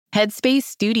Headspace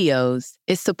Studios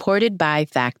is supported by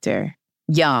Factor.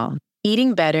 Y'all,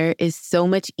 eating better is so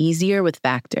much easier with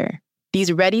Factor.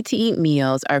 These ready-to-eat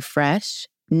meals are fresh,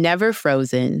 never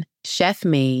frozen,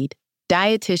 chef-made,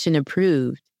 dietitian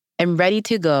approved, and ready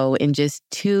to go in just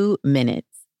 2 minutes.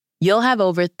 You'll have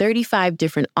over 35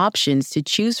 different options to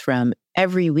choose from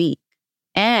every week.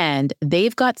 And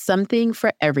they've got something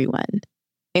for everyone,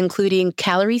 including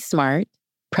Calorie Smart,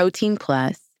 Protein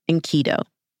Plus, and Keto.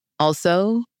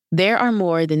 Also, there are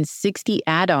more than 60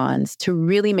 add-ons to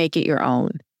really make it your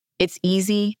own. It's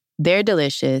easy, they're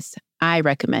delicious, I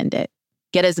recommend it.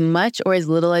 Get as much or as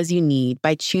little as you need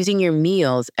by choosing your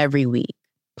meals every week.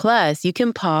 Plus, you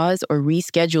can pause or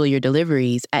reschedule your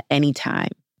deliveries at any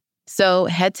time. So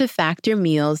head to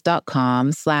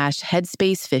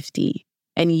factormeals.com/headspace50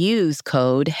 and use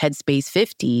code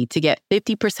headspace50 to get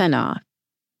 50% off.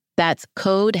 That's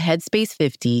code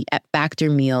headspace50 at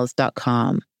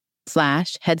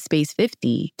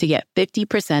factormeals.com/headspace50 to get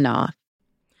 50% off.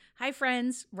 Hi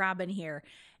friends, Robin here,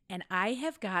 and I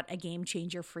have got a game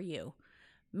changer for you.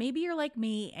 Maybe you're like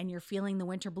me and you're feeling the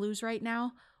winter blues right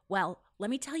now. Well, let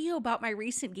me tell you about my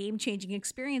recent game-changing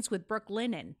experience with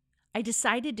Brooklinen. I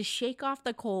decided to shake off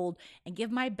the cold and give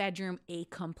my bedroom a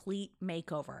complete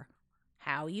makeover.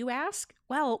 How, you ask?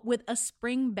 Well, with a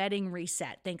spring bedding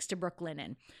reset, thanks to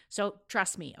Brooklinen. So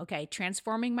trust me, okay,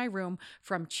 transforming my room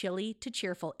from chilly to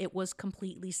cheerful, it was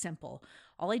completely simple.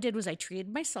 All I did was I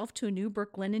treated myself to a new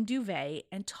Brooklinen duvet,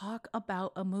 and talk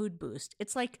about a mood boost.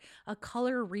 It's like a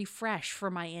color refresh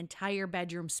for my entire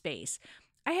bedroom space.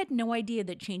 I had no idea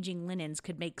that changing linens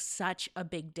could make such a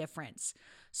big difference.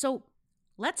 So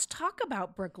let's talk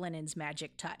about Brooklinen's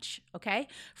magic touch, okay?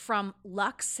 From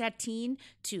luxe sateen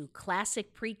to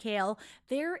classic percale,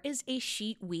 there is a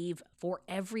sheet weave for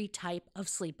every type of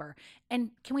sleeper.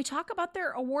 And can we talk about their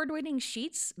award-winning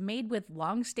sheets made with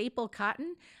long staple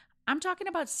cotton? I'm talking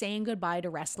about saying goodbye to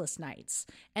restless nights.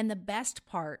 And the best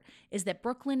part is that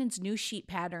Brooklinen's new sheet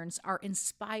patterns are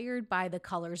inspired by the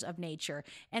colors of nature.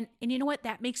 And you know what?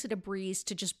 That makes it a breeze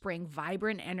to just bring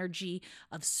vibrant energy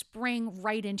of spring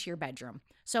right into your bedroom.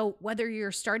 So whether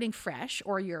you're starting fresh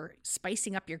or you're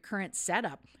spicing up your current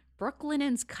setup,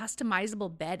 Brooklinen's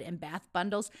customizable bed and bath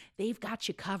bundles, they've got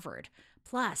you covered.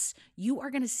 Plus, you are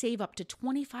going to save up to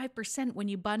 25% when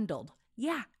you bundled.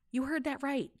 Yeah, you heard that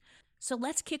right. So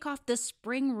let's kick off this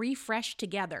spring refresh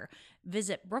together.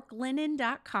 Visit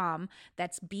brooklinen.com.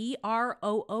 That's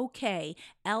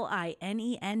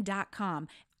BROOKLINEN.com.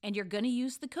 And you're going to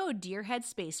use the code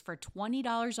DearHeadspace for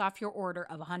 $20 off your order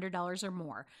of $100 or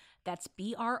more. That's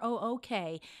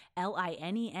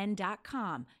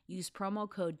BROOKLINEN.com. Use promo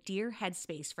code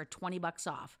DearHeadspace for $20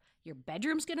 off. Your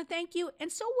bedroom's going to thank you,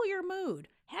 and so will your mood.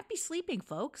 Happy sleeping,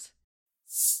 folks.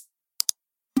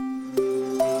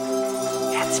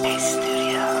 Headspace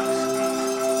Studios.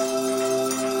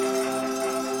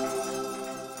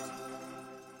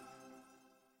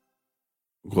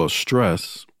 Well,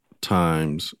 stress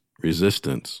times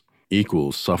resistance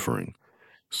equals suffering.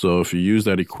 So if you use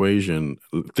that equation,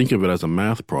 think of it as a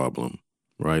math problem,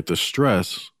 right? The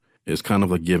stress is kind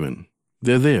of a given.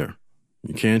 They're there.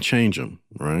 You can't change them,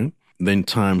 right? Then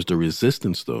times the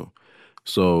resistance, though.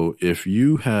 So if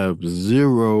you have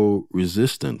zero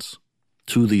resistance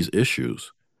to these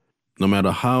issues, no matter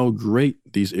how great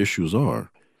these issues are,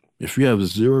 if you have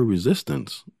zero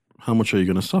resistance, how much are you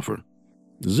going to suffer?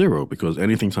 Zero, because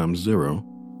anything times zero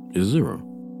is zero.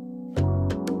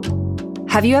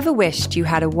 Have you ever wished you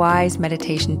had a wise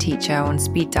meditation teacher on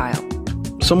speed dial?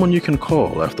 Someone you can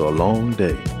call after a long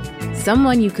day.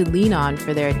 Someone you could lean on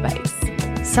for their advice.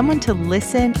 Someone to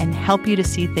listen and help you to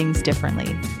see things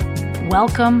differently.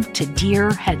 Welcome to Dear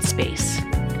Headspace.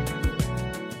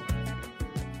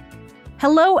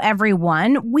 Hello,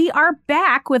 everyone. We are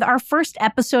back with our first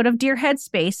episode of Dear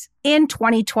Headspace in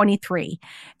 2023.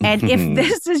 And if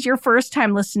this is your first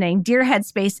time listening, Dear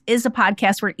Headspace is a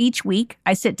podcast where each week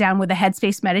I sit down with a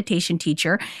Headspace meditation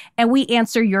teacher and we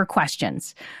answer your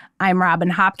questions. I'm Robin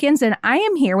Hopkins, and I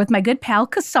am here with my good pal,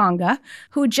 Kessonga,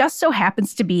 who just so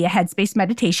happens to be a Headspace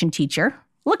meditation teacher.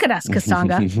 Look at us,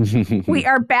 Kessonga. We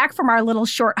are back from our little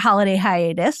short holiday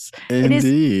hiatus. Indeed. It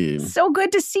is so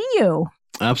good to see you.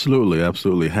 Absolutely,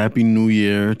 absolutely. Happy New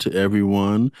Year to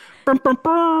everyone. You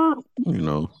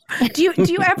know. Do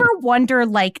you ever wonder,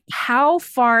 like, how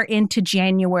far into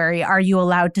January are you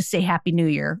allowed to say Happy New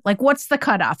Year? Like, what's the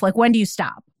cutoff? Like, when do you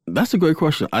stop? That's a great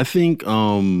question. I think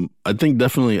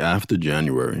definitely after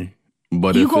January.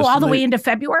 But you go all the way into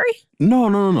February? No.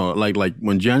 Like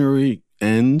when January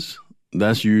ends,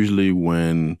 that's usually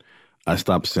when I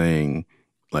stop saying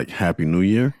like Happy New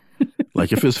Year.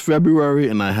 Like if it's February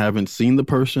and I haven't seen the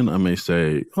person, I may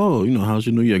say, oh, how's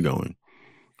your New Year going?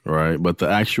 Right. But the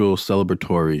actual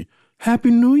celebratory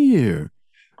Happy New Year,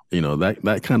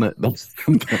 that kind of.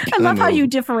 I love how you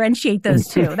differentiate those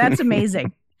two. That's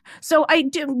amazing. So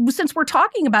since we're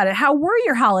talking about it, how were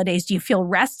your holidays? Do you feel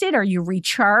rested? Are you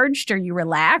recharged? Are you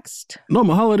relaxed? No,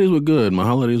 my holidays were good.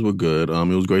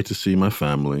 It was great to see my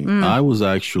family. I was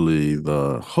actually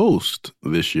the host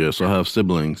this year. So I have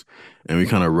siblings and we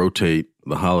kind of rotate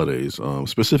the holidays,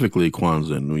 specifically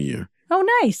Kwanzaa and New Year. Oh,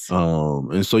 nice.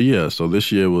 And so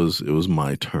this year it was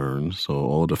my turn. So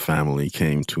all of the family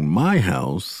came to my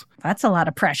house. That's a lot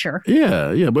of pressure.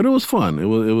 Yeah, but it was fun. It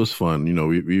was fun.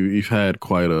 We've had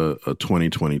quite a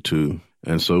 2022,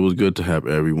 and so it was good to have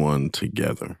everyone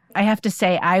together. I have to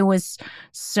say, I was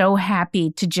so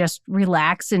happy to just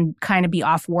relax and kind of be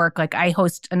off work. Like I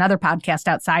host another podcast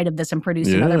outside of this and produce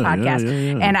another podcast.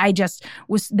 Yeah. And I just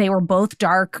they were both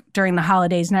dark during the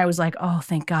holidays. And I was like, oh,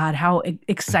 thank God, how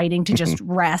exciting to just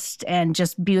rest and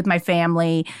just be with my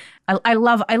family. I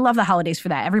love the holidays for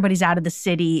that. Everybody's out of the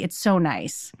city. It's so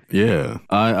nice. Yeah.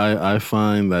 I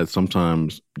find that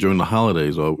sometimes during the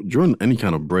holidays or during any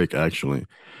kind of break, actually,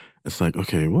 it's like,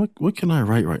 okay, what can I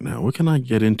write right now? What can I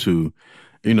get into?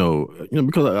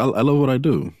 Because I love what I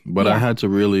do. But I had to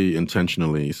really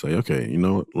intentionally say, okay,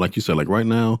 like you said, like right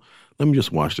now, let me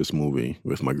just watch this movie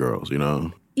with my girls,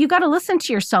 You got to listen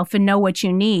to yourself and know what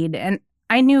you need. And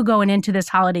I knew going into this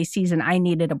holiday season, I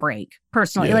needed a break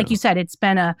personally. Yeah. Like you said,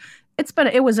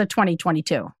 it was a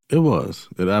 2022. It was.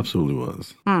 It absolutely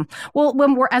was.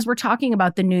 Well, as we're talking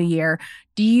about the new year,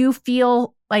 do you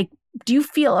feel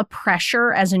a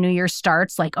pressure as a new year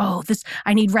starts? Like, oh,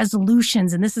 I need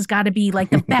resolutions and this has got to be like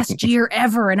the best year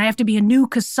ever. And I have to be a new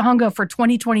Kessonga for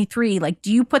 2023. Like,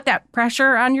 do you put that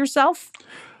pressure on yourself?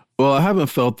 Well, I haven't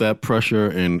felt that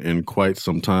pressure in quite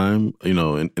some time,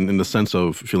 in the sense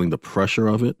of feeling the pressure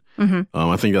of it. Mm-hmm.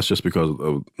 I think that's just because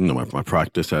of, my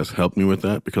practice has helped me with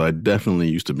that, because I definitely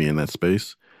used to be in that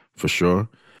space for sure.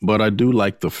 But I do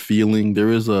like the feeling. There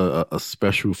is a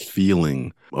special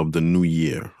feeling of the new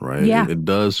year, right? Yeah. It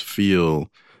does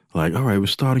feel like, all right, we're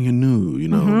starting anew.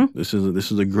 Mm-hmm. This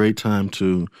is a great time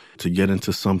to get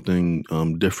into something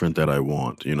different that I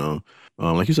want.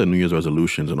 Like you said, New Year's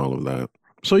resolutions and all of that.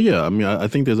 So yeah, I mean, I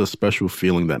think there's a special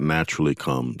feeling that naturally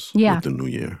comes with the new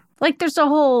year. Like there's a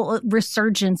whole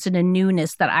resurgence and a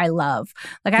newness that I love.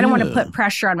 Like I don't want to put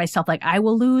pressure on myself. Like I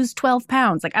will lose 12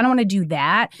 pounds. Like I don't want to do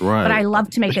that. Right. But I love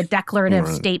to make a declarative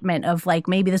statement of like,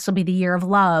 maybe this will be the year of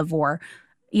love, or,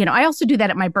 I also do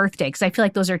that at my birthday because I feel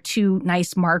like those are two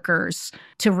nice markers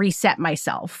to reset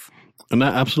myself. And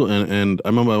that absolutely, and I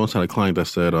remember I once had a client that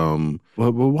said, well,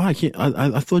 why can't,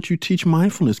 I thought you teach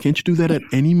mindfulness. Can't you do that at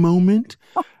any moment?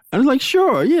 I was like,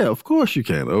 sure, yeah, of course you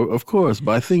can, of course.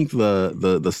 But I think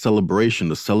the celebration,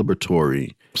 the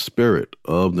celebratory spirit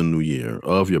of the new year,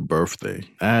 of your birthday,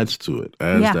 adds to it,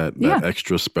 that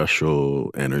extra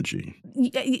special energy.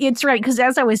 It's right, because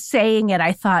as I was saying it,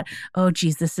 I thought, oh,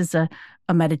 geez, this is a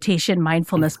meditation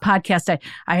mindfulness podcast.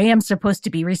 I am supposed to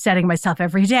be resetting myself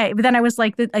every day. But then I was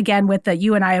like, again,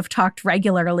 you and I have talked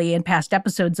regularly in past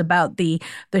episodes about the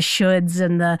shoulds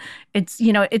and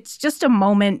it's just a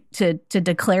moment to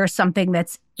declare something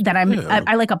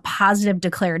I like a positive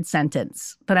declared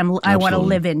sentence that I want to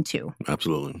live into.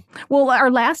 Absolutely. Well,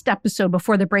 our last episode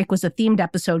before the break was a themed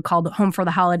episode called Home for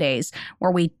the Holidays,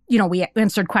 where we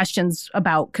answered questions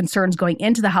about concerns going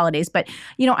into the holidays. But,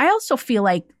 I also feel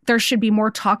like there should be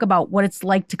more talk about what it's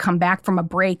like to come back from a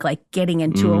break, like getting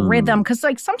into a rhythm. Because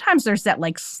like sometimes there's that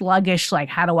like sluggish, like,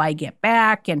 how do I get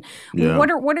back? And what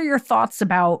are your thoughts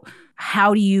about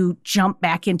how do you jump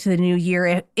back into the new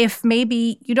year if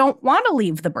maybe you don't want to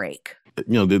leave the break?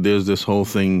 There's this whole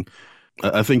thing.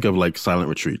 I think of like silent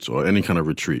retreats or any kind of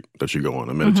retreat that you go on,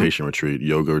 a meditation retreat,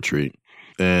 yoga retreat.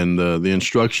 And the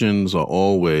instructions are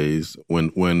always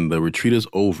when the retreat is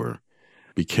over,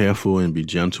 be careful and be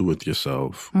gentle with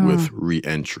yourself with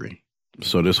re-entry.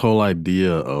 So this whole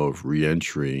idea of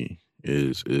re-entry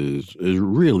is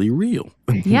really real.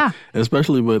 Yeah.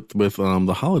 Especially with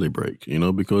the holiday break,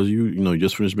 because you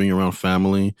just finished being around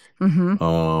family,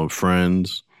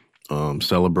 friends,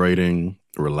 celebrating,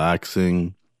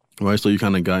 relaxing, right? So you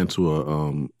kind of got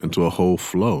into a whole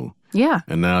flow. Yeah.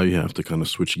 And now you have to kind of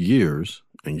switch gears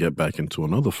and get back into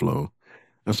another flow.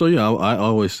 And so, I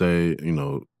always say,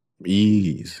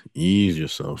 ease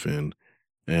yourself in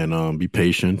and be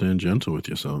patient and gentle with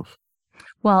yourself.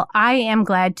 Well, I am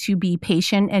glad to be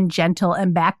patient and gentle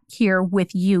and back here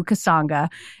with you, Kessonga,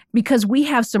 because we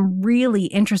have some really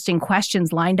interesting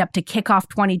questions lined up to kick off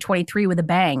 2023 with a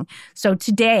bang. So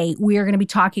today we are going to be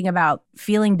talking about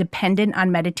feeling dependent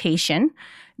on meditation,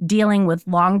 dealing with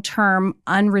long-term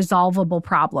unresolvable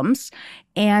problems,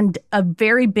 and a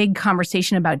very big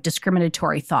conversation about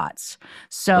discriminatory thoughts.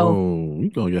 So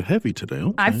you're going to get heavy today.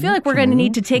 Okay. I feel like we're going to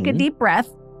need to take a deep breath,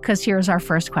 because here's our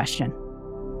first question.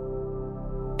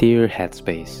 Dear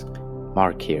Headspace,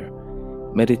 Mark here.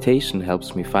 Meditation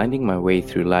helps me finding my way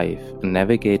through life and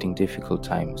navigating difficult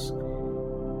times.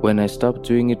 When I stop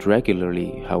doing it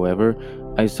regularly, however,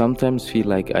 I sometimes feel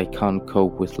like I can't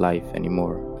cope with life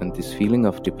anymore, and this feeling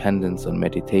of dependence on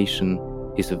meditation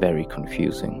is very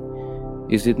confusing.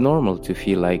 Is it normal to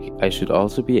feel like I should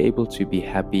also be able to be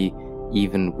happy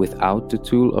even without the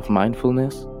tool of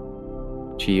mindfulness?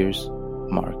 Cheers,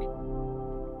 Mark.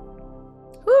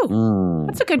 Ooh,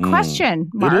 that's a good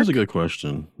question, Mark. It is a good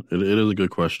question. It is a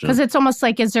good question. Because it's almost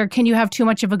like, can you have too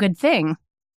much of a good thing?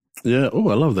 Yeah. Oh,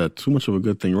 I love that. Too much of a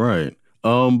good thing, right?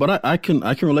 But I can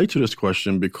relate to this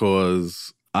question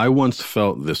because I once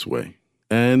felt this way.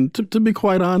 And to be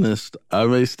quite honest, I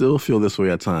may still feel this way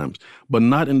at times, but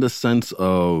not in the sense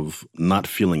of not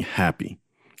feeling happy,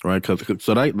 right?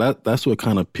 So that's what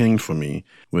kind of pinged for me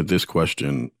with this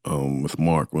question with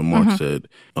Mark, when Mark said,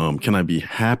 can I be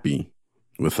happy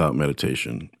without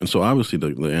meditation? And so obviously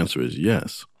the answer is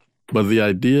yes. But the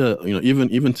idea,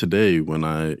 even today when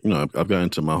I've gotten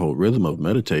into my whole rhythm of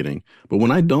meditating, but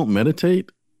when I don't meditate,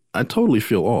 I totally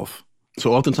feel off.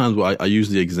 So oftentimes I use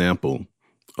the example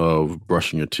of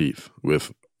brushing your teeth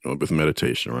with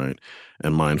meditation, right?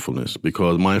 And mindfulness,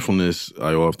 because mindfulness,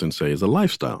 I often say, is a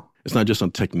lifestyle. It's not just a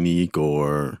technique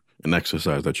or an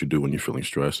exercise that you do when you're feeling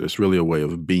stressed. It's really a way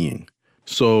of being.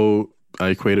 So I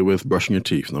equate it with brushing your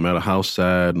teeth. No matter how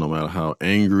sad, no matter how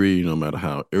angry, no matter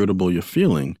how irritable you're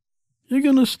feeling, you're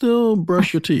going to still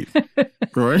brush your teeth,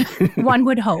 right? One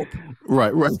would hope.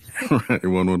 Right.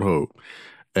 One would hope.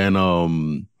 And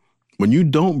when you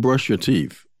don't brush your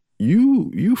teeth,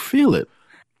 you feel it.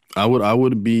 I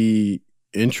would be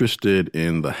interested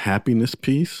in the happiness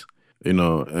piece, and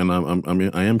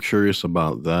I am curious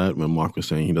about that when Mark was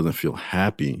saying he doesn't feel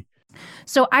happy.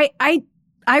 So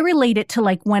I relate it to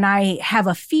like when I have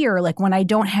a fear, like when I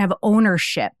don't have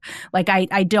ownership, like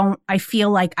I feel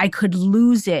like I could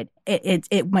lose it.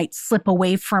 It might slip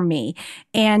away from me.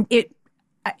 And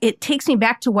it takes me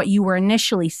back to what you were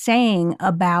initially saying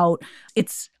about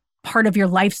it's part of your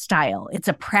lifestyle. It's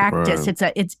a practice.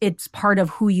 Right. It's part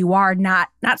of who you are, not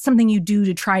something you do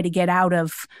to try to get out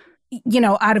of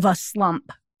a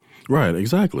slump. Right,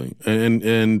 exactly.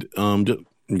 And just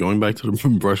going back to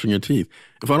the brushing your teeth.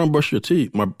 If I don't brush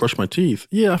my teeth,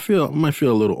 yeah, I might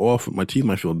feel a little off. My teeth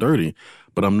might feel dirty,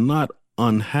 but I'm not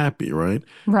unhappy, right?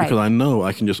 Right. Because I know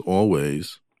I can just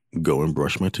always go and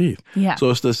brush my teeth. Yeah. So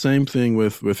it's the same thing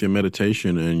with your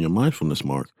meditation and your mindfulness,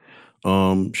 Mark.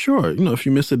 Sure, if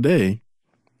you miss a day,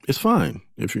 it's fine.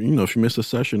 If you miss a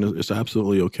session, it's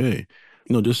absolutely okay.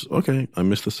 Okay, I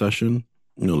missed the session,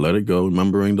 let it go.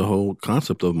 Remembering the whole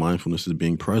concept of mindfulness is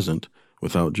being present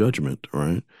without judgment,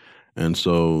 right? And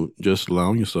so just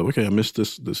allowing yourself, okay, I missed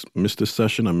this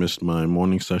session, I missed my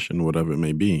morning session, whatever it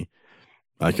may be.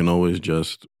 I can always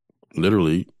just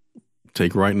literally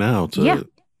take right now to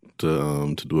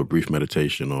do a brief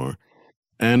meditation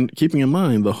and keeping in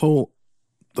mind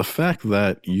the fact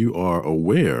that you are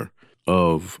aware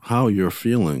of how you're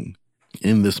feeling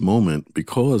in this moment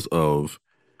because of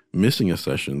missing a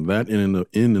session, that in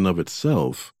and of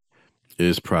itself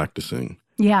is practicing.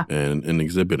 Yeah. And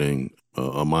exhibiting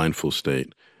a mindful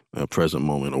state, a present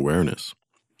moment awareness.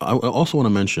 I also want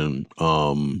to mention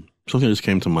something that just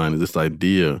came to mind is this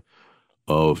idea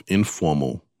of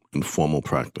informal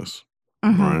practice,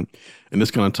 right? And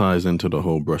this kind of ties into the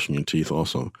whole brushing your teeth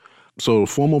also. So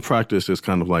formal practice is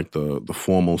kind of like the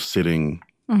formal sitting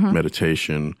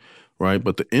meditation, right?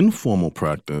 But the informal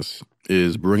practice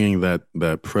is bringing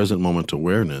that present moment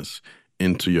awareness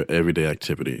into your everyday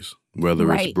activities,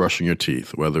 whether it's brushing your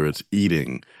teeth, whether it's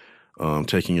eating,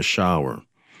 taking a shower.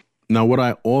 Now, what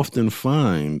I often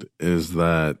find is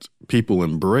that people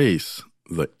embrace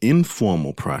the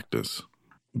informal practice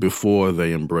before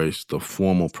they embrace the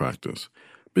formal practice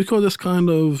because it's kind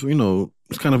of,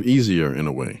 it's kind of easier in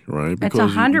a way, right?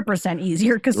 Because it's 100%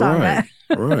 easier, Kessonga.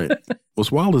 Right.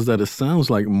 What's wild is that it sounds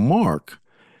like Mark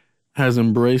has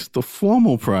embraced the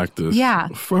formal practice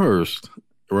first,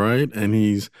 right? And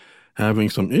he's having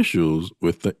some issues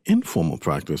with the informal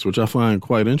practice, which I find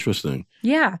quite interesting.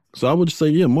 Yeah. So I would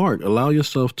say, Mark, allow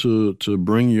yourself to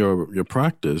bring your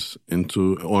practice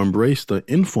into or embrace the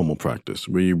informal practice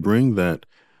where you bring that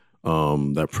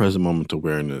present moment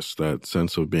awareness, that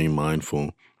sense of being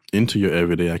mindful into your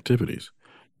everyday activities.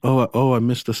 Oh, I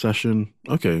missed the session.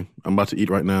 Okay, I'm about to eat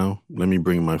right now. Let me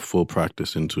bring my full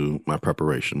practice into my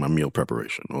preparation, my meal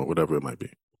preparation, or whatever it might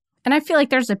be. And I feel like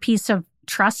there's a piece of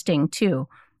trusting too.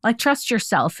 Like trust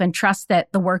yourself and trust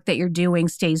that the work that you're doing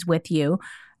stays with you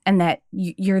and that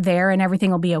you're there and everything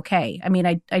will be okay. I mean,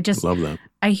 I just love that.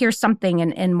 I hear something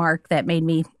in Mark that made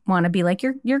me want to be like,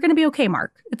 you're going to be okay,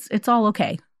 Mark. It's all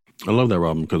okay. I love that,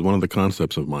 Robin, because one of the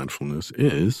concepts of mindfulness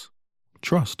is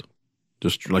trust.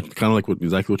 Just like kind of like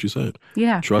exactly what you said.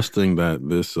 Yeah. Trusting that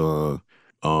this that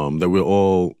we're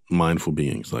all mindful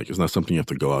beings. Like it's not something you have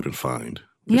to go out and find.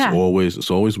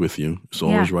 It's always with you. It's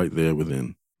always right there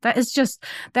within. That is just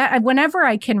that whenever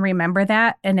I can remember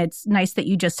that, and it's nice that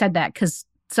you just said that because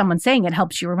someone saying it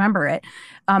helps you remember it.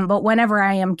 But whenever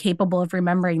I am capable of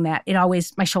remembering that, it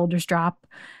always, my shoulders drop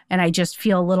and I just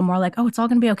feel a little more like, oh, it's all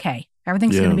going to be okay.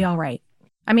 Everything's going to be all right.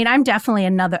 I mean, I'm definitely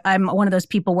I'm one of those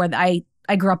people where I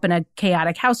grew up in a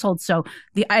chaotic household. So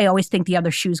I always think the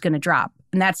other shoe's going to drop.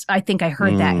 And I think I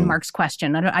heard that in Mark's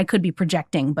question. I could be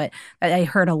projecting, but I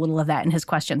heard a little of that in his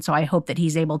question. So I hope that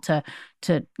he's able to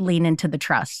lean into the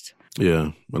trust.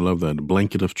 Yeah, I love that. The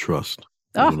blanket of trust.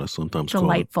 Oh, sometimes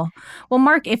delightful. Well,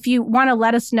 Mark, if you want to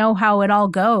let us know how it all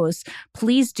goes,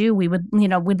 please do. We'd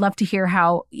love to hear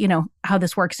how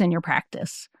this works in your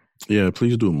practice. Yeah,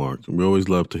 please do, Mark. We always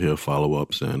love to hear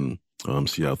follow-ups and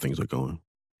see how things are going.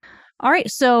 All right,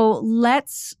 so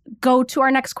let's go to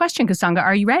our next question, Kessonga.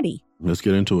 Are you ready? Let's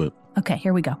get into it. Okay,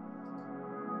 here we go.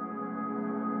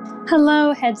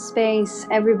 Hello, Headspace,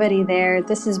 everybody there.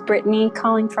 This is Brittany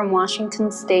calling from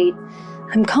Washington State.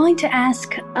 I'm calling to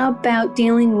ask about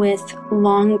dealing with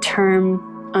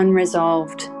long-term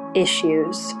unresolved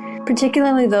issues,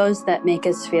 particularly those that make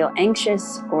us feel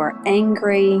anxious or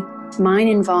angry. Mine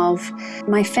involve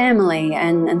my family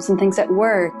and some things at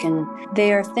work, and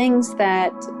they are things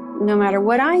that no matter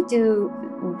what I do,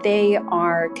 they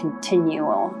are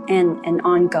continual and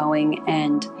ongoing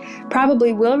and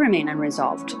probably will remain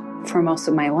unresolved for most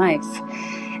of my life.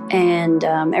 And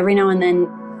every now and then,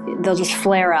 they'll just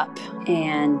flare up,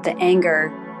 and the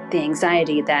anger, the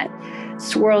anxiety that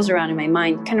swirls around in my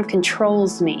mind kind of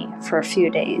controls me for a few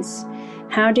days.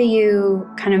 How do you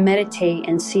kind of meditate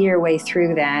and see your way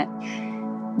through that?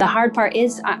 The hard part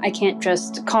is I can't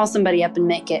just call somebody up and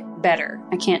make it better.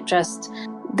 I can't just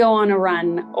go on a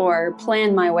run or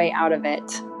plan my way out of it.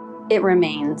 It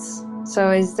remains.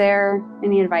 So is there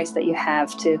any advice that you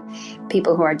have to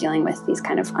people who are dealing with these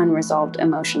kind of unresolved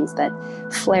emotions that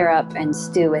flare up and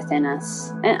stew within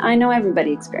us? And I know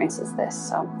everybody experiences this,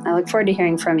 so I look forward to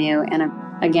hearing from you. And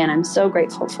I'm so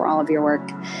grateful for all of your work.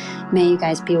 May you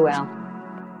guys be well.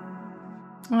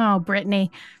 Oh,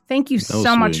 Brittany, thank you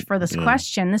so much for this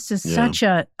question. This is such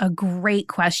a great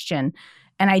question.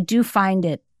 And I do find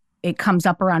it comes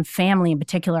up around family in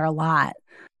particular a lot.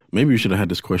 Maybe you should have had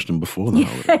this question before the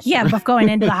holidays. Yeah, going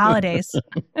into the holidays.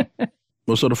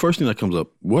 Well, so the first thing that comes up,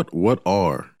 what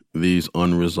are these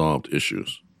unresolved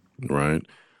issues, right?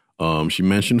 She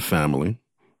mentioned family.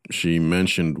 She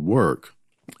mentioned work.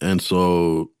 And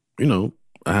so,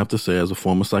 I have to say, as a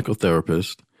former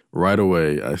psychotherapist, right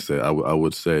away, I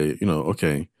would say,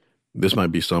 okay, this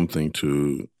might be something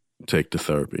to take to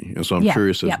therapy. And so I'm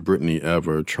curious if Brittany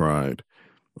ever tried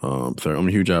therapy. I'm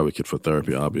a huge advocate for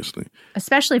therapy, obviously.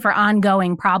 Especially for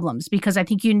ongoing problems, because I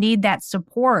think you need that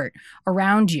support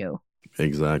around you.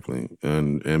 Exactly.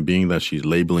 And being that she's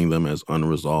labeling them as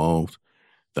unresolved,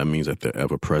 that means that they're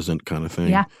ever present kind of thing.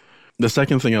 Yeah. The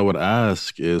second thing I would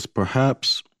ask is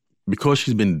perhaps because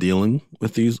she's been dealing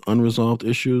with these unresolved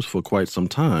issues for quite some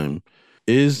time,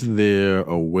 is there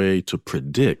a way to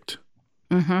predict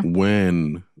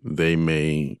when they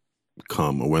may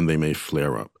come or when they may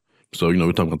flare up? So,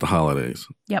 we're talking about the holidays.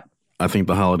 Yep. I think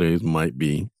the holidays might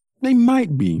be a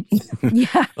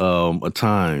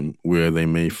time where they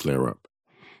may flare up,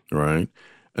 right?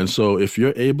 And so if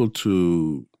you're able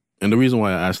to, and the reason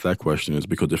why I asked that question is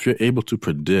because if you're able to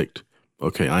predict,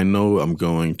 okay, I know I'm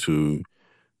going to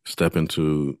step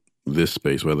into this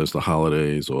space, whether it's the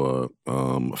holidays or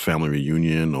a family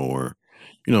reunion or,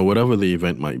 whatever the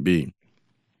event might be,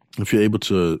 if you're able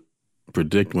to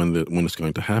predict when it's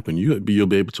going to happen, you'll be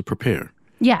able to prepare.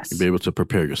 Yes. You'll be able to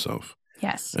prepare yourself.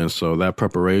 Yes. And so that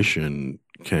preparation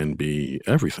can be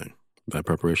everything. That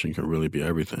preparation can really be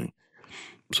everything.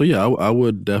 So yeah, I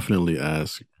would definitely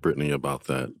ask Brittany about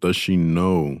that. Does she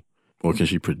know or can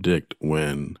she predict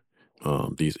when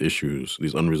these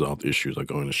unresolved issues are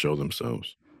going to show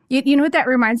themselves? You know what that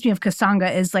reminds me of,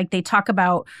 Kessonga, is like they talk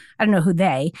about, I don't know who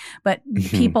but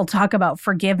people talk about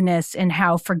forgiveness and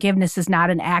how forgiveness is not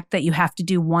an act that you have to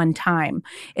do one time.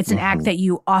 It's an act that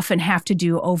you often have to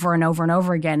do over and over and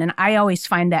over again. And I always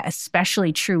find that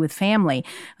especially true with family.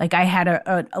 Like I had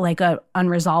a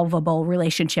unresolvable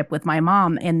relationship with my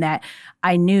mom in that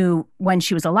I knew when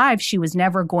she was alive, she was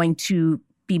never going to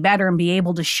be better and be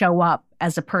able to show up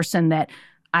as a person that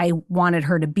I wanted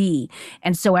her to be.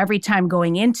 And so every time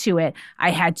going into it,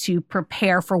 I had to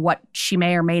prepare for what she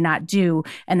may or may not do.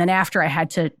 And then after, I had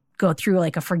to go through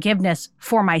like a forgiveness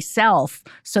for myself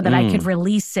so that I could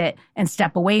release it and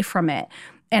step away from it.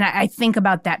 And I think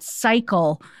about that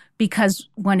cycle because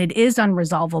when it is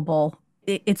unresolvable,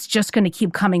 it's just going to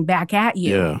keep coming back at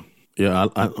you. Yeah. Yeah,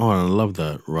 I love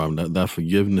that, Rob. That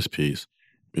forgiveness piece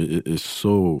is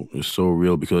so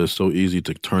real because it's so easy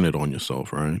to turn it on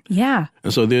yourself, right? Yeah.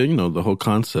 And so there, the whole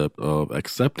concept of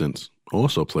acceptance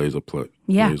also plays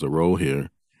a role here.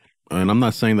 And I'm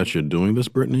not saying that you're doing this,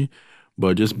 Brittany,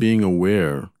 but just being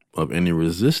aware of any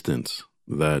resistance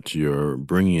that you're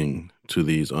bringing to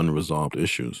these unresolved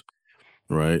issues,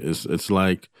 right? It's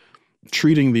like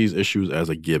treating these issues as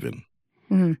a given.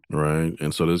 Mm-hmm. Right.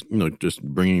 And so there's, just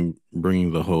bringing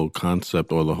the whole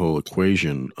concept or the whole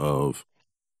equation of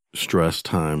stress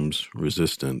times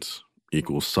resistance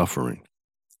equals suffering.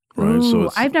 Right. Ooh,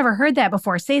 so I've never heard that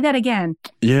before. Say that again.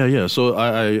 Yeah. So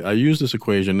I use this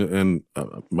equation and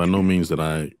by no means that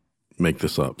I make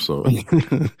this up. So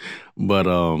but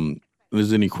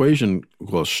there's an equation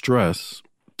called stress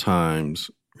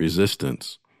times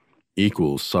resistance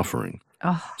equals suffering.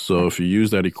 Oh. So if you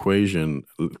use that equation,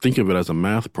 think of it as a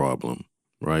math problem,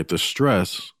 right? The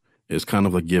stress is kind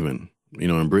of a given.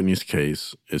 In Brittany's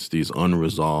case, it's these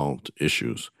unresolved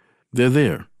issues. They're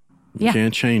there. You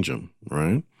can't change them,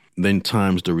 right? Then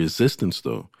times the resistance,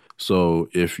 though. So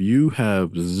if you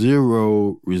have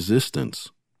zero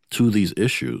resistance to these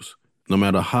issues, no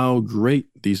matter how great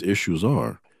these issues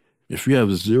are, if you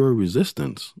have zero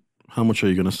resistance, how much are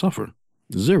you going to suffer?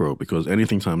 Zero, because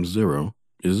anything times zero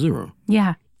is zero.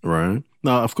 Yeah. Right?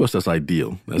 Now, of course, that's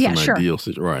ideal. That's ideal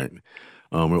situation. Right.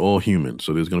 We're all human,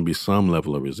 so there's going to be some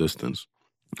level of resistance.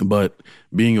 But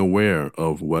being aware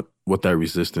of what that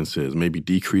resistance is, maybe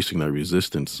decreasing that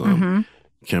resistance some,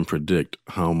 can predict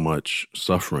how much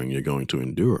suffering you're going to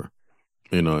endure.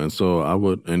 And so I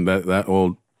would, and that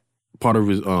all part of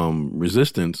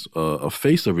resistance, a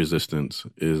face of resistance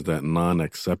is that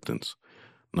non-acceptance,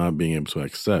 not being able to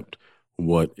accept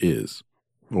what is,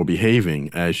 or behaving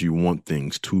as you want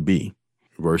things to be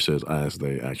versus as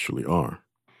they actually are.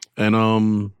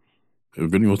 And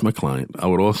good news, my client, I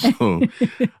would also,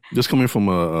 just coming from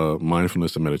a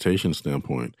mindfulness and meditation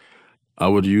standpoint, I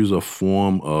would use a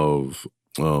form of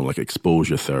like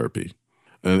exposure therapy.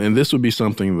 And this would be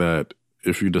something that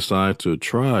if you decide to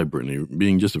try, Brittany,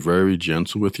 being just very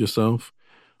gentle with yourself,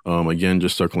 again,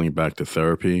 just circling back to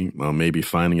therapy, maybe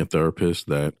finding a therapist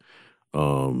that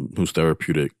whose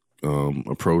therapeutic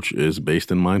approach is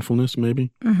based in mindfulness,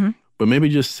 maybe. But maybe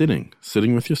just sitting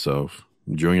with yourself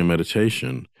during a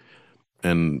meditation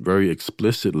and very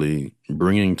explicitly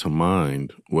bringing to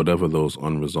mind whatever those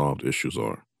unresolved issues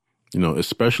are.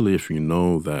 Especially if you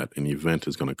know that an event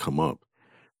is going to come up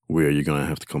where you're going to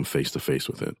have to come face to face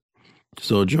with it.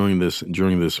 So during this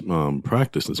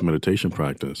practice, this meditation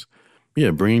practice,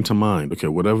 bringing to mind, okay,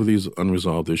 whatever these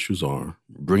unresolved issues are,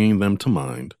 bringing them to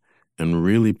mind and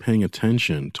really paying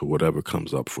attention to whatever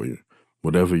comes up for you,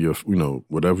 whatever you're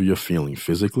feeling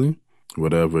physically,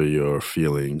 whatever you're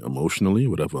feeling emotionally,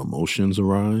 whatever emotions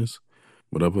arise,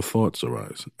 whatever thoughts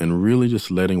arise, and really just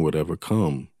letting whatever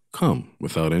come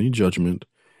without any judgment.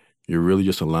 You're really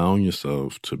just allowing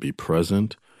yourself to be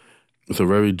present with a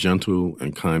very gentle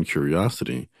and kind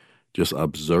curiosity, just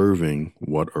observing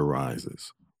what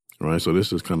arises, right? So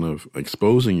this is kind of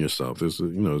exposing yourself. It's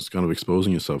kind of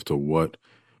exposing yourself to what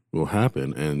will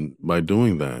happen. And by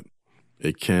doing that,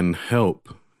 it can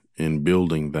help in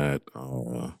building that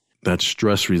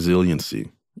stress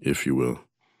resiliency, if you will.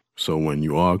 So when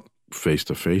you are face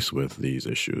to face with these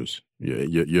issues,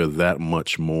 you're that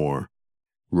much more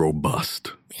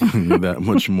robust. You're that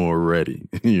much more ready,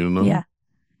 Yeah.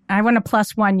 I want to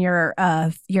 +1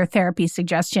 your therapy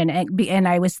suggestion. And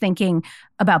I was thinking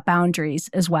about boundaries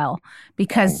as well,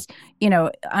 because,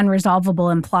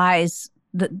 unresolvable implies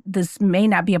that this may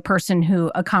not be a person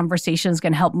who a conversation is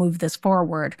going to help move this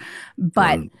forward.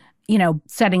 But,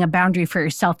 setting a boundary for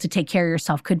yourself to take care of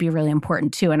yourself could be really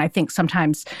important too. And I think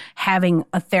sometimes having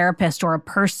a therapist or a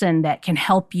person that can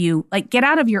help you get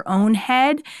out of your own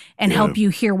head and help you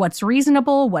hear what's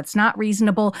reasonable, what's not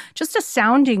reasonable, just a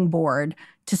sounding board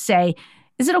to say,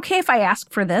 is it okay if I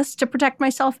ask for this to protect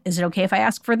myself? Is it okay if I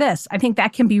ask for this? I think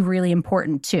that can be really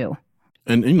important too.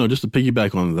 And, just to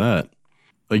piggyback on that,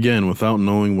 again, without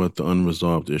knowing what the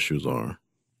unresolved issues are,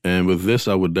 and with this,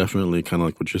 I would definitely, kind of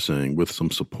like what you're saying, with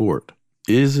some support,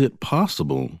 is it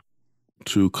possible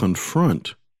to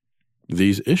confront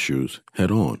these issues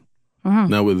head on?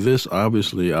 Now, with this,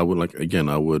 obviously, I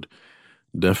would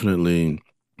definitely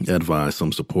advise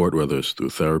some support, whether it's through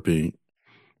therapy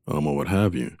or what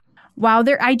have you. Wow,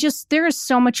 there is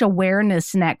so much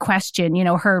awareness in that question. You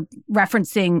know, her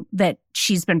referencing that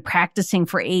she's been practicing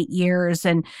for 8 years,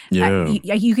 and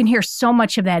you can hear so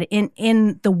much of that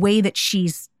in the way that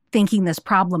she's thinking this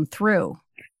problem through.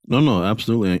 No,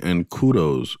 absolutely, and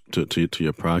kudos to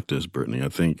your practice, Brittany. I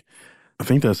think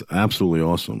that's absolutely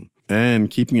awesome. And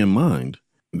keeping in mind,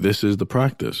 this is the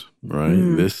practice, right?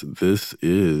 This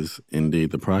is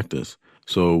indeed the practice.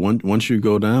 So once you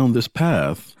go down this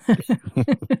path,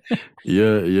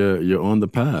 you're on the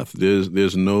path.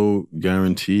 There's no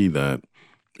guarantee that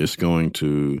it's going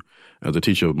to, as a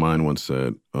teacher of mine once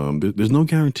said, there's no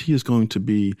guarantee it's going to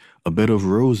be a bed of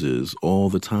roses all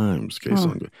the times,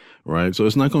 Kessonga, right? So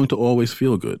it's not going to always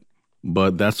feel good,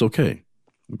 but that's okay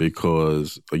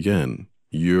because, again,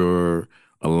 you're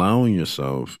allowing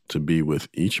yourself to be with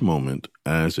each moment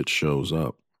as it shows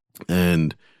up.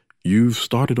 And you've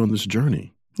started on this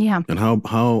journey. Yeah. And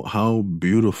how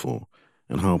beautiful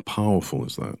and how powerful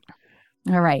is that?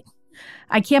 All right.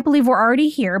 I can't believe we're already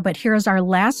here, but here's our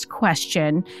last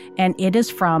question, and it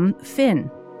is from Finn.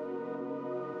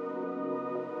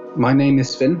 My name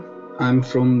is Finn. I'm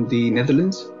from the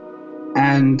Netherlands,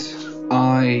 and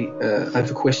I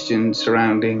have a question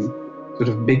surrounding sort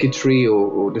of bigotry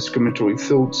or discriminatory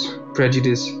thoughts,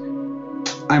 prejudice.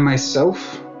 I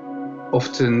myself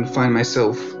often find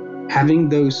myself having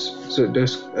those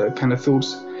kind of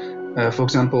thoughts, for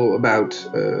example, about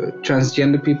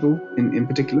transgender people in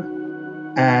particular.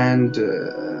 And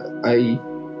I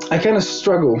kind of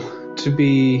struggle to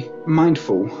be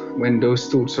mindful when those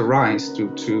thoughts arise, to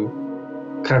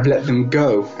kind of let them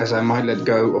go as I might let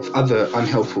go of other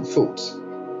unhelpful thoughts.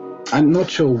 I'm not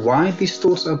sure why these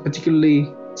thoughts are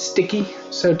particularly sticky,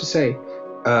 so to say,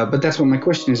 but that's what my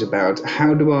question is about.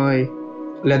 How do I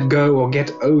let go or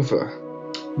get over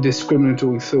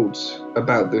discriminatory thoughts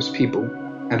about those people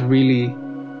and really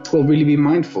be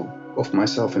mindful of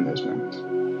myself in those moments?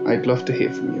 I'd love to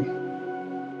hear from you.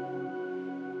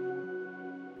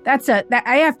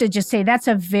 I have to just say, that's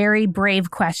a very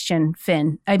brave question,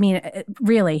 Finn. I mean,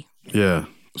 really. Yeah.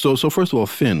 So first of all,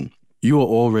 Finn, you are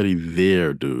already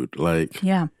there, dude. Like,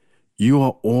 yeah, you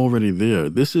are already there.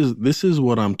 This is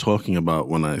what I'm talking about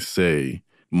when I say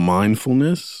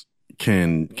mindfulness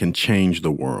can change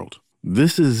the world.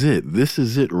 This is it. This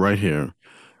is it right here.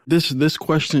 This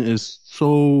question is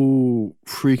so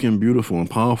freaking beautiful and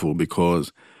powerful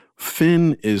because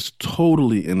Finn is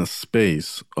totally in a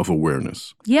space of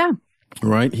awareness. Yeah.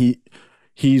 Right?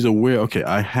 He's aware, okay,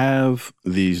 I have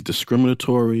these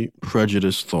discriminatory,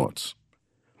 prejudiced thoughts.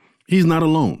 He's not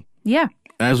alone. Yeah.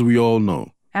 As we all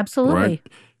know. Absolutely. Right?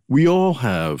 We all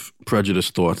have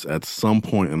prejudiced thoughts at some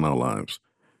point in our lives.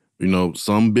 You know,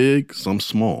 some big, some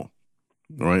small.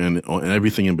 Right? And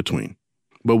everything in between.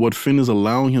 But what Finn is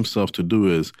allowing himself to do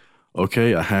is,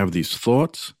 okay, I have these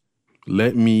thoughts.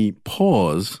 Let me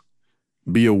pause,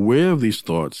 be aware of these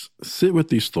thoughts, sit with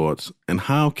these thoughts, and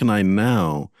how can I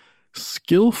now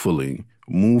skillfully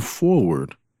move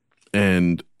forward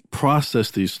and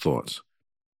process these thoughts?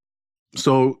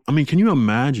 So, I mean, can you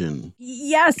imagine?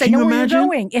 Yes, I know where you're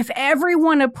going. If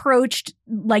everyone approached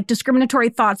like discriminatory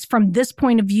thoughts from this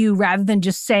point of view, rather than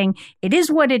just saying it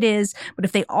is what it is, but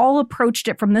if they all approached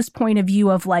it from this point of view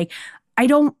of like, I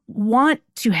don't want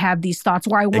to have these thoughts,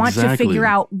 or I want to figure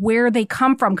out where they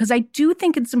come from. Because I do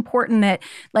think it's important that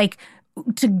like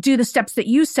to do the steps that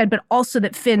you said, but also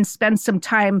that Finn spends some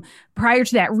time prior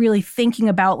to that really thinking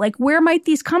about like, where might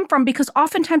these come from? Because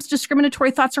oftentimes discriminatory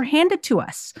thoughts are handed to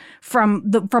us from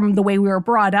the way we were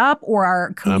brought up or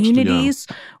our communities,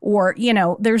 or, you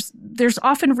know, there's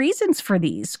often reasons for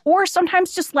these, or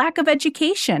sometimes just lack of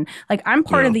education. Like I'm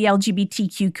part of the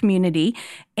LGBTQ community,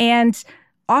 and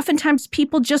oftentimes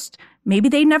people just, maybe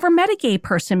they never met a gay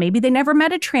person. Maybe they never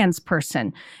met a trans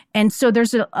person. And so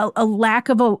there's a lack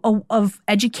of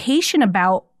education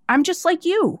about, I'm just like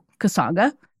you,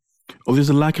 Kessonga. Oh, there's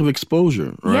a lack of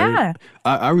exposure, right? Yeah.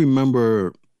 I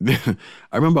remember I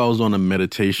was on a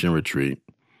meditation retreat,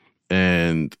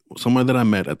 and someone that I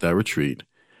met at that retreat,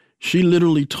 she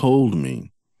literally told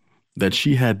me that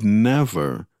she had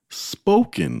never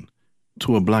spoken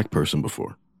to a Black person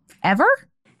before. Ever?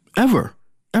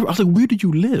 I was like, where did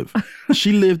you live?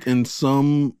 She lived in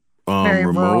some very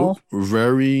remote,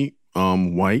 very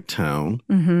white town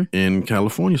in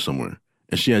California somewhere.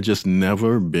 And she had just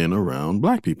never been around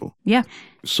Black people. Yeah.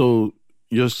 So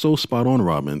you're so spot on,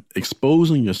 Robin.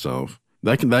 Exposing yourself,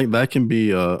 that can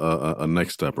be a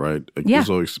next step, right? Yeah.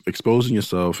 So exposing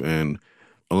yourself and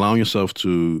allowing yourself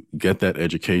to get that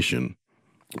education.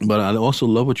 But I also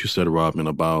love what you said, Robin,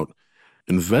 about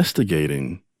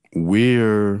investigating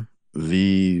where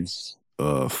these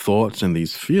thoughts and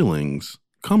these feelings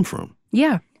come from.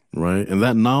 Yeah. Right? And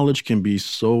that knowledge can be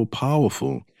so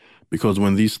powerful because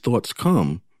when these thoughts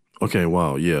come, okay,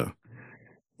 wow, yeah,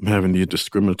 I'm having these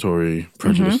discriminatory,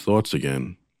 prejudiced thoughts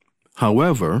again.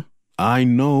 However, I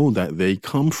know that they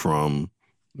come from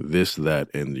this, that,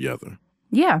 and the other.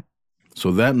 Yeah.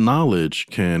 So that knowledge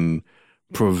can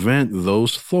prevent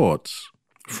those thoughts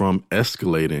from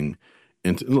escalating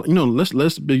into,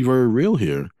 let's be very real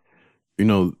here.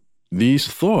 These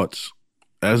thoughts,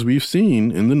 as we've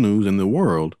seen in the news in the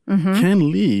world,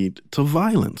 can lead to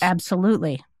violence.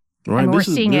 Absolutely. Right. And we're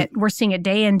seeing it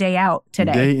day in, day out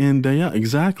today. Day in, day out.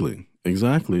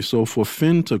 Exactly. So for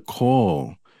Finn to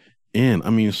call in, I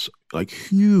mean, like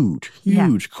huge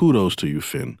kudos to you,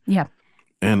 Finn. Yeah.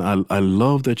 And I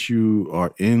love that you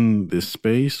are in this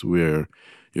space where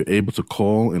you're able to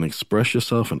call and express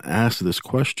yourself and ask this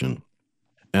question.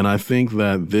 And I think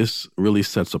that this really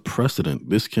sets a precedent.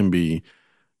 This can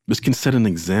set an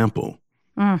example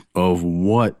of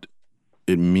what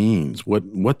it means.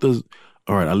 What does,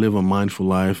 all right, I live a mindful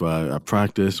life, I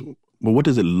practice, but what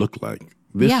does it look like?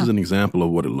 This is an example of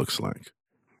what it looks like,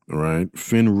 all right?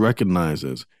 Finn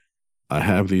recognizes, I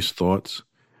have these thoughts,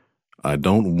 I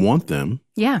don't want them,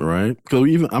 right?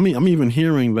 Because I'm even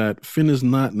hearing that Finn is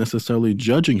not necessarily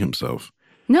judging himself.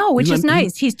 No, which is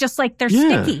nice. He's just like, they're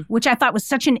sticky, which I thought was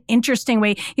such an interesting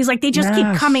way. He's like, they just keep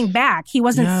coming back. He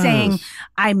wasn't saying,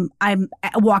 I'm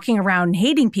walking around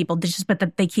hating people, but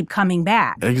that they keep coming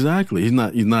back. Exactly. He's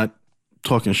not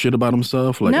talking shit about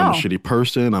himself, like I'm a shitty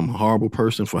person, I'm a horrible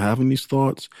person for having these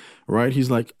thoughts, right?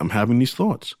 He's like, I'm having these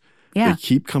thoughts. Yeah. They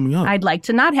keep coming up. I'd like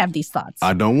to not have these thoughts.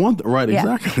 I don't want,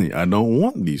 exactly. I don't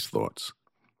want these thoughts.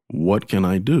 What can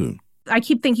I do? I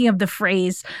keep thinking of the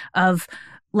phrase of,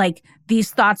 like,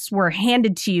 these thoughts were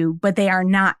handed to you, but they are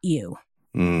not you.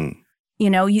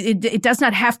 It does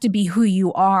not have to be who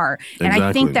you are. And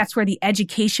I think that's where the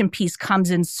education piece comes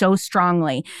in so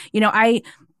strongly.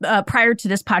 Prior to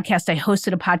this podcast, I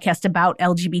hosted a podcast about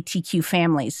LGBTQ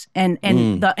families, and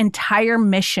the entire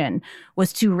mission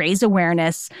was to raise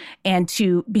awareness and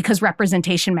because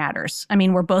representation matters. I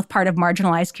mean, we're both part of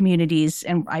marginalized communities,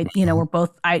 and we're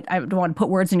both, I don't want to put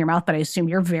words in your mouth, but I assume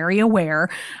you're very aware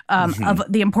of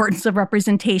the importance of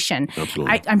representation.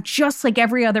 Absolutely. I'm just like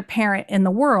every other parent in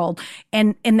the world,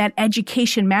 and that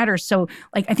education matters. So,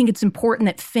 like, I think it's important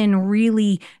that Finn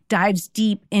really dives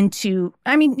deep into,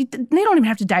 I mean, they don't even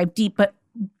have to dive deep, but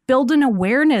build an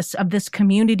awareness of this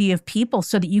community of people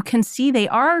so that you can see they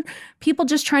are people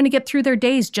just trying to get through their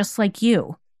days just like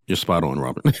you. You're spot on,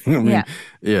 Robert.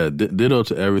 Ditto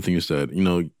to everything you said.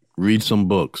 Read some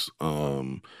books,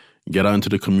 get out into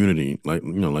the community,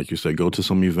 like you said, go to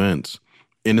some events.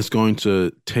 And it's going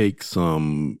to take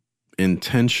some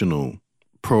intentional,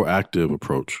 proactive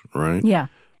approach, right? Yeah.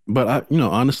 But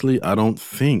honestly, I don't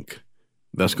think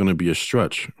that's going to be a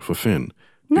stretch for Finn.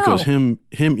 No. Because him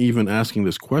even asking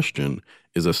this question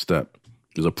is a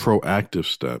proactive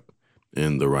step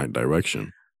in the right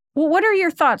direction. Well, what are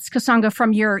your thoughts, Kessonga,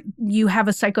 from you have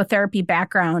a psychotherapy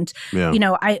background? Yeah.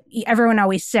 Everyone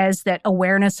always says that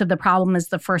awareness of the problem is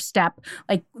the first step.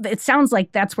 Like, it sounds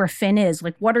like that's where Finn is.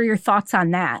 Like, what are your thoughts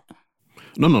on that?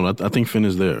 No, I think Finn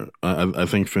is there. I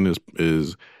think Finn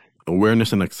is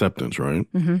awareness and acceptance, right?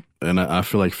 Mm-hmm. And I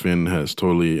feel like Finn is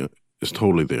totally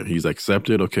there. He's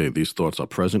accepted, okay, these thoughts are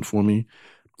present for me.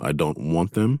 I don't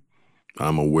want them.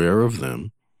 I'm aware of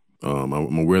them.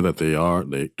 I'm aware that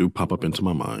they do pop up into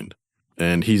my mind.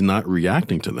 And he's not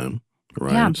reacting to them,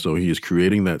 right? Yeah. So he is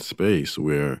creating that space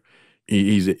where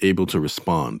he's able to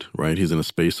respond, right? He's in a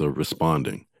space of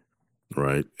responding,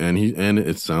 right? And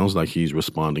it sounds like he's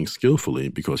responding skillfully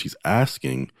because he's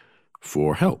asking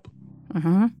for help.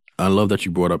 Mm-hmm. I love that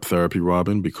you brought up therapy,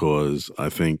 Robin, because I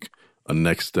think a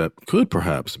next step could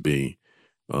perhaps be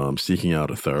seeking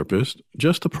out a therapist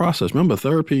just to process. Remember,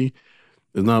 therapy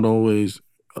is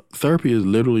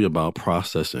literally about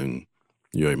processing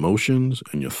your emotions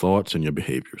and your thoughts and your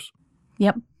behaviors.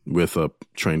 Yep. With a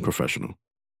trained professional.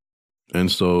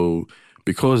 And so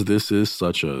because this is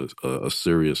such a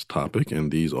serious topic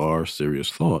and these are serious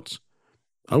thoughts,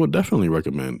 I would definitely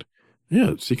recommend,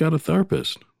 seek out a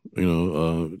therapist.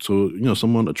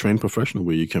 Someone, a trained professional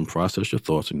where you can process your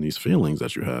thoughts and these feelings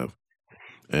that you have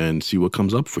and see what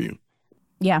comes up for you.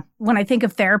 Yeah. When I think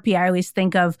of therapy, I always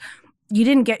think of, you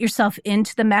didn't get yourself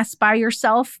into the mess by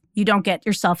yourself. You don't get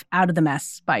yourself out of the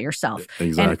mess by yourself.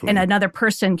 Exactly. And another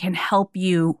person can help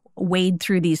you wade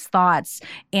through these thoughts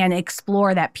and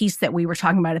explore that piece that we were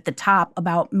talking about at the top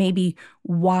about maybe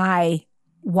why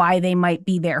they might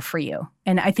be there for you.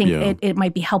 And I think it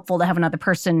might be helpful to have another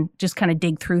person just kind of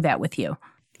dig through that with you.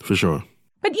 For sure.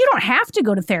 But you don't have to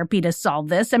go to therapy to solve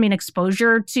this. I mean,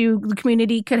 exposure to the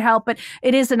community could help, but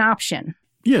it is an option.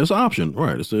 Yeah, it's an option,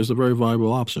 right? It's a very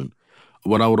viable option.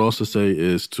 What I would also say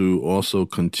is to also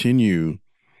continue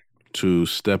to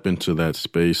step into that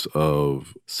space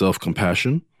of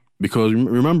self-compassion, because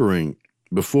remembering,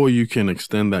 before you can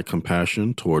extend that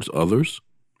compassion towards others,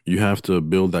 you have to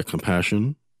build that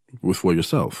compassion for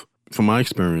yourself. From my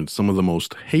experience, some of the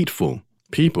most hateful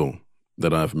people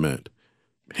that I've met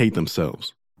hate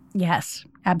themselves. Yes,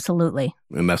 absolutely.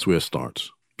 And that's where it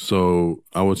starts. So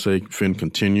I would say, Finn,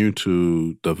 continue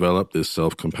to develop this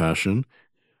self-compassion.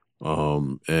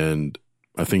 And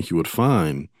I think you would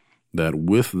find that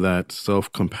with that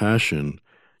self-compassion,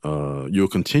 you'll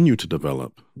continue to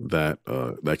develop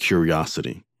that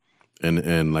curiosity.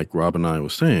 And like Rob and I were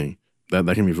saying, that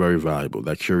can be very valuable.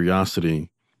 That curiosity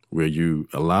where you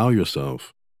allow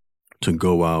yourself to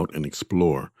go out and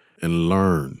explore and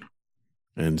learn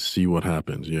and see what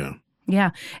happens. Yeah.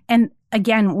 Yeah. And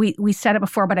again, we said it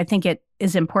before, but I think it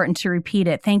is important to repeat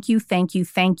it. Thank you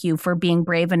for being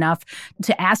brave enough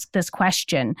to ask this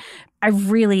question. I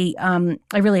really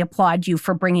applaud you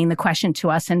for bringing the question to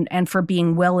us and for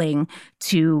being willing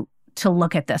to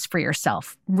look at this for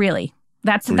yourself. Really.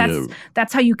 That's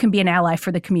how you can be an ally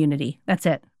for the community. That's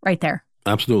it right there.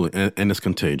 Absolutely. And it's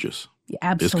contagious. Yeah,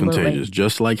 absolutely. It's contagious.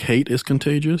 Just like hate is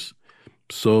contagious,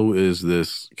 so is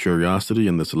this curiosity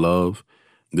and this love,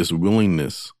 this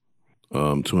willingness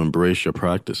to embrace your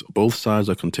practice. Both sides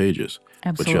are contagious.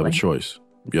 Absolutely. But you have a choice.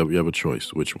 You have a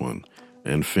choice. Which one?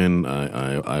 And Finn,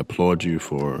 I applaud you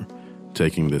for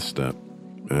taking this step.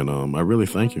 And I really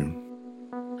thank you.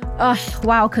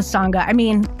 Wow, Kessonga. I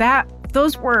mean,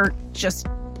 those were just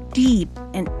deep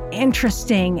and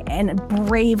interesting and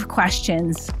brave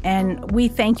questions. And we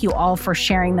thank you all for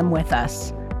sharing them with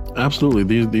us. Absolutely.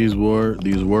 These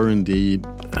were indeed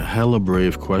hella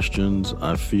brave questions.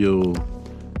 I feel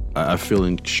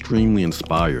extremely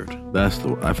inspired. I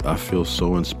feel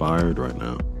so inspired right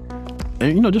now.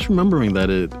 And, just remembering that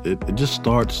it just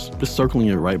starts, just circling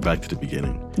it right back to the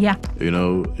beginning. Yeah.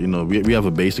 We have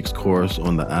a basics course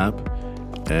on the app.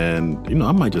 And,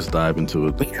 I might just dive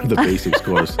into the basics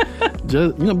course.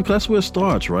 Just, because that's where it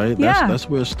starts, right? That's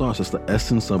where it starts. It's the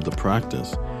essence of the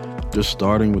practice. Just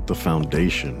starting with the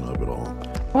foundation of it all.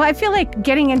 Well, I feel like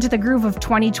getting into the groove of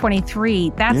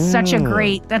 2023, that's such a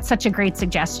great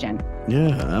suggestion.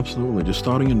 Yeah, absolutely. Just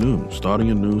starting anew, starting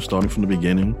from the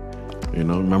beginning.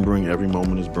 Remembering every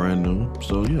moment is brand new.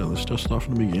 So yeah, let's just start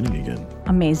from the beginning again.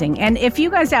 Amazing. And if you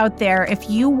guys out there, if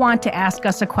you want to ask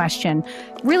us a question,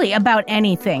 really about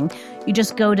anything, you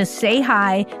just go to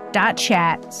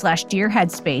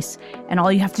sayhi.chat/dearheadspace. And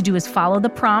all you have to do is follow the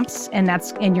prompts and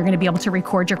you're going to be able to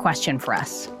record your question for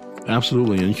us.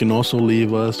 Absolutely. And you can also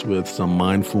leave us with some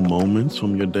mindful moments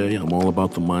from your day. I'm all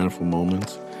about the mindful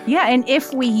moments. Yeah, and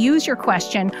if we use your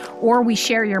question or we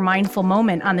share your mindful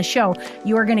moment on the show,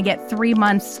 you are going to get 3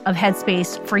 months of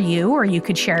Headspace for you, or you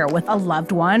could share it with a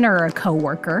loved one or a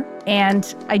coworker.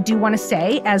 And I do want to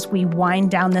say, as we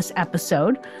wind down this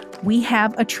episode, we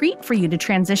have a treat for you to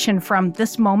transition from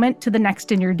this moment to the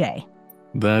next in your day.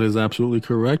 That is absolutely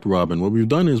correct, Robin. What we've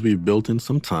done is we've built in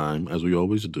some time, as we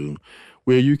always do,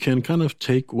 where you can kind of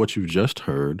take what you've just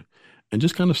heard and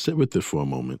just kind of sit with it for a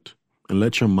moment. And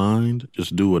let your mind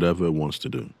just do whatever it wants to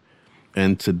do.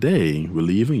 And today, we're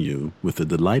leaving you with the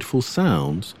delightful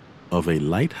sounds of a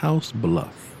lighthouse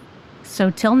bluff. So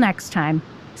till next time,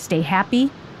 stay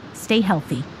happy, stay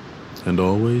healthy. And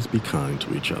always be kind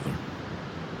to each other.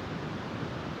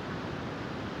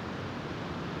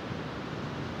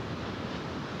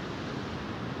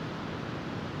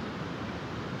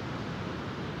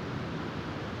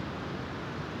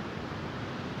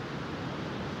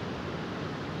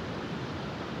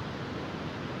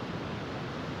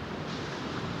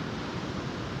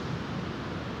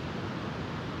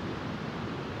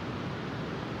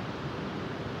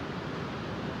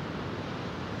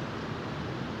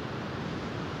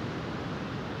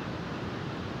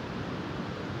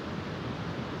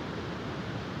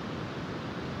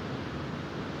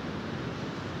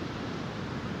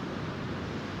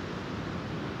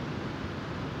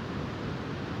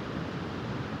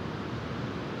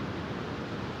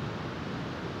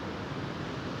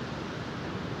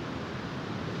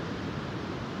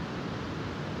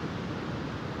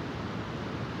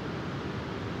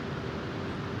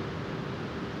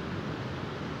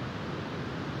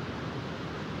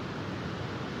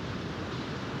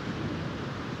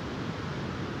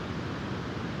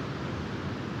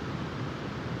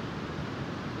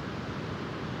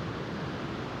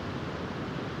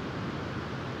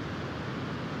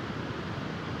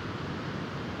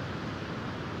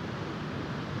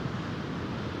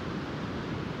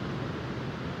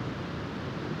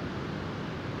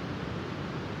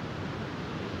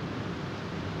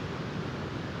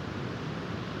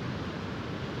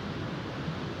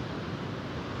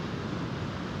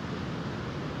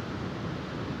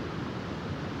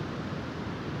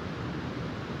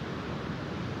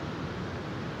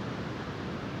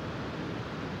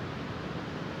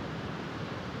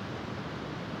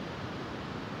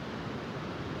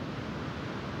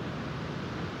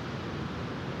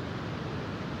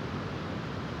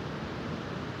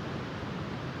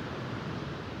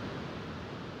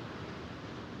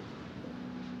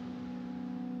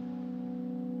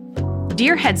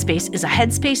 Dear Headspace is a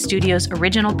Headspace Studios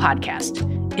original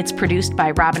podcast. It's produced by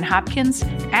Robin Hopkins,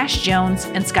 Ash Jones,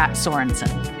 and Scott Sorensen.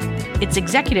 It's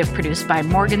executive produced by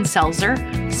Morgan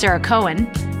Selzer, Sarah Cohen,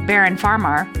 Baron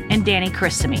Farmar, and Danny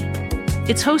Carissimi.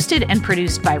 It's hosted and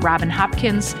produced by Robin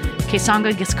Hopkins,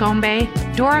 Kessonga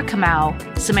Giscombe, Dora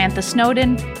Kamau, Samantha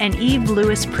Snowden, and Eve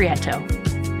Lewis Prieto.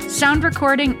 Sound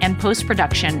recording and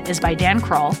post-production is by Dan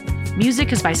Kroll.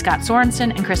 Music is by Scott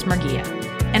Sorensen and Chris Murguia.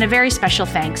 And a very special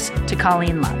thanks to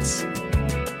Colleen Lutz.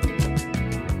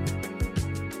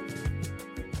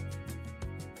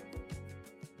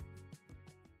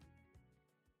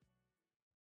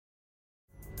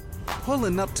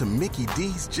 Pulling up to Mickey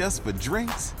D's just for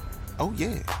drinks? Oh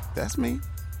yeah, that's me.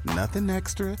 Nothing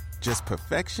extra, just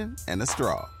perfection and a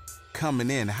straw.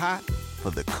 Coming in hot for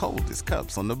the coldest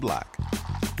cups on the block.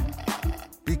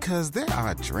 Because there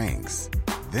are drinks.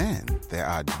 Then there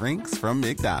are drinks from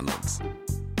McDonald's.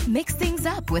 Mix things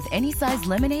up with any size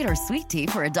lemonade or sweet tea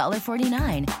for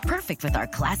 $1.49. Perfect with our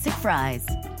classic fries.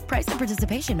 Price and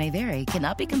participation may vary.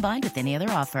 Cannot be combined with any other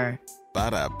offer.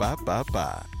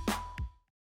 Ba-da-ba-ba-ba.